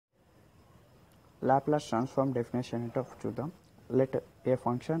Laplace transform definition ఏంటో చూద్దాం. Let a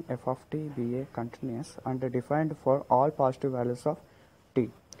function f of t be a continuous and defined for all positive values of t.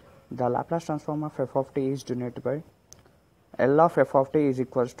 The Laplace transform of f of t is denoted by L of f of t is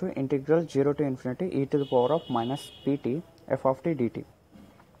equals to integral 0 to infinity e to the power of minus pt f of t dt.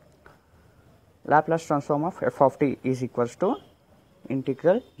 Laplace transform of f of t is equals to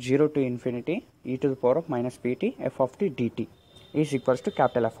integral 0 to infinity e to the power of minus pt f of t dt is equals to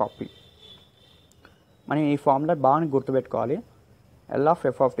capital F of p. మనం ఈ formula బాగా గుర్తుపెట్టుకోవాలి. L of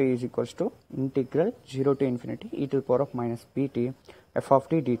f of t is equals to integral 0 to infinity e to the power of minus pt f of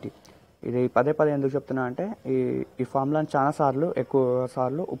t dt. ఇది పదే పదే ఎందుకు చెప్తున్నా అంటే ఈ ఫార్ములాని ఎక్కువ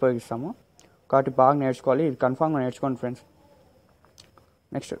సార్లు ఉపయోగిస్తాము కాబట్టి బాగా నేర్చుకోవాలి. ఇది కన్ఫామ్గా నేర్చుకోండి friends.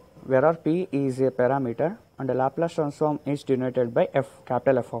 Next, where p is a parameter and Laplace transform is denoted by f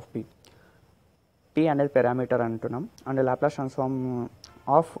capital F of p. p అనేది పారామీటర్ అంటున్నాం and Laplace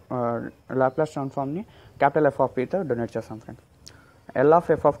ట్రాన్స్ఫార్మ్ని capital F of పితో donate చేస్తాం friends. L of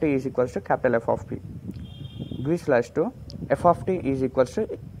F of T is equals to capital F of P gives rise to F of T is equals to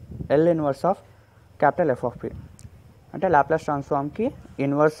L inverse of capital F of P. అంటే Laplace ట్రాన్స్ఫార్మ్కి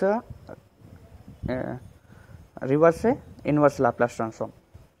రివర్సే inverse Laplace transform.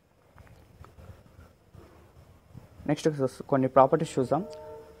 Next కొన్ని properties చూద్దాం.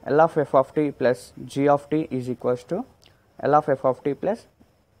 L of f of t plus g of t is equals to L of f of t plus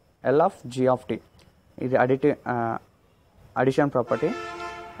L of g of t. ఇది addition property.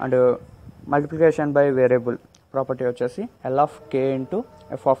 And multiplication by variable property వచ్చేసి L of k into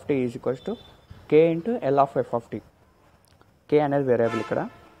f of t is equals to k into L of f of t. k అనేది variable ఇక్కడ.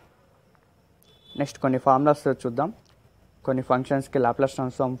 Next కొన్ని formulas చూద్దాం. కొన్ని ఫంక్షన్స్కి Laplace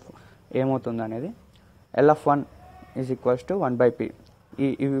transform ఏమవుతుంది అనేది. L of 1 is equals to 1 by p.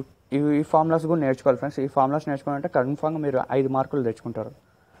 ఈ ఫార్ములాస్ కూడా నేర్చుకోవాలి ఫ్రెండ్స్. ఈ ఫార్ములాస్ నేర్చుకోవాలంటే కన్ఫామ్గా మీరు 5 మార్కులు తెచ్చుకుంటారు.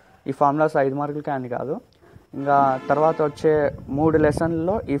 ఈ ఫార్ములాస్ 5 మార్కులకి అని కాదు, ఇంకా తర్వాత వచ్చే 3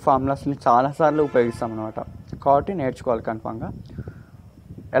 లెసన్లలో ఈ ఫార్ములాస్ని చాలాసార్లు ఉపయోగిస్తాం అనమాట. కాబట్టి నేర్చుకోవాలి కన్ఫామ్గా.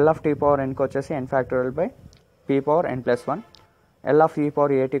 ఎల్ ఆఫ్ టీ పవర్ ఎన్కి వచ్చేసి n factorial by P power N plus 1. L of ఈ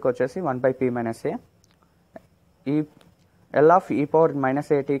పవర్ ఏటీకి వచ్చేసి 1 by p మైనస్ ఏ. ఈ ఎల్ ఆఫ్ ఈ పవర్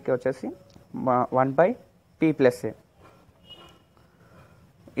మైనస్ ఏటీకి వచ్చేసి 1 by p ప్లస్ ఏ.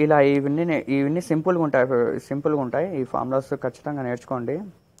 ఇలా ఇవన్నీ సింపుల్గా ఉంటాయి. ఈ ఫార్ములాస్ ఖచ్చితంగా నేర్చుకోండి.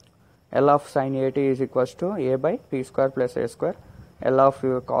 ఎల్ ఆఫ్ సైన్ ఏటీ is equals to A by P square plus A square. L of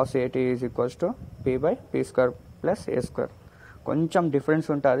cos ఏటీ is equals to P by P square plus A square. కొంచెం డిఫరెన్స్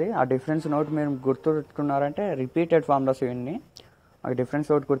ఉంటుంది. ఆ డిఫరెన్స్ నోట్ మీరు గుర్తుపెట్టుకున్నారంటే రిపీటెడ్ ఫార్ములాస్ ఇవన్నీ. ఆ difference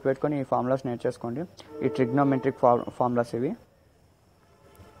note గుర్తుపెట్టుకొని ఈ ఫార్ములాస్ నేర్చేసుకోండి. ఈ ట్రిగ్నోమెట్రిక్ ఫార్ములాస్ ఇవి.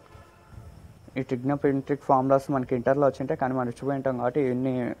 ఈ ట్రిగ్నోమెట్రిక్ ఫార్ములాస్ మనకి ఇంటర్లో వచ్చింటే కానీ మనం మర్చిపోయి ఉంటాం కాబట్టి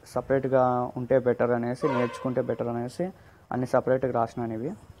ఇవన్నీ సపరేట్గా ఉంటే బెటర్ అనేసి, నేర్చుకుంటే బెటర్ అనేసి అన్ని సపరేట్గా రాసినాను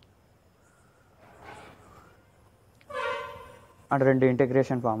ఇవి. And 2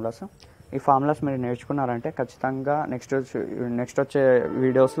 integration formulas. ఈ ఫార్ములాస్ మీరు నేర్చుకున్నారంటే ఖచ్చితంగా నెక్స్ట్ వచ్చే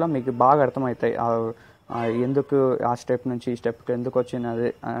వీడియోస్లో మీకు బాగా అర్థమవుతాయి. ఎందుకు ఆ స్టెప్ నుంచి ఈ స్టెప్కి ఎందుకు వచ్చింది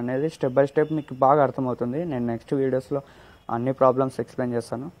అనేది స్టెప్ బై స్టెప్ మీకు బాగా అర్థమవుతుంది. నేను నెక్స్ట్ వీడియోస్లో అన్ని ప్రాబ్లమ్స్ ఎక్స్ప్లెయిన్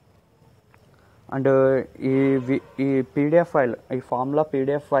చేస్తాను. అండ్ ఈ పీడిఎఫ్ ఫైల్, ఈ ఫార్ములా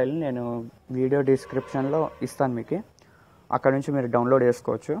పీడిఎఫ్ ఫైల్ నేను వీడియో డిస్క్రిప్షన్లో ఇస్తాను మీకు. అక్కడ నుంచి మీరు డౌన్లోడ్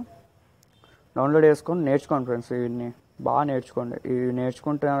చేసుకోవచ్చు. డౌన్లోడ్ చేసుకొని నేర్చుకోండి ఫ్రెండ్స్. ఇవన్నీ బాగా నేర్చుకోండి. ఇవి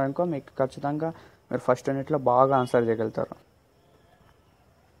నేర్చుకుంటున్నారనుకో మీకు ఖచ్చితంగా మీరు ఫస్ట్ యూనిట్లో బాగా ఆన్సర్ చేయగలుగుతారు.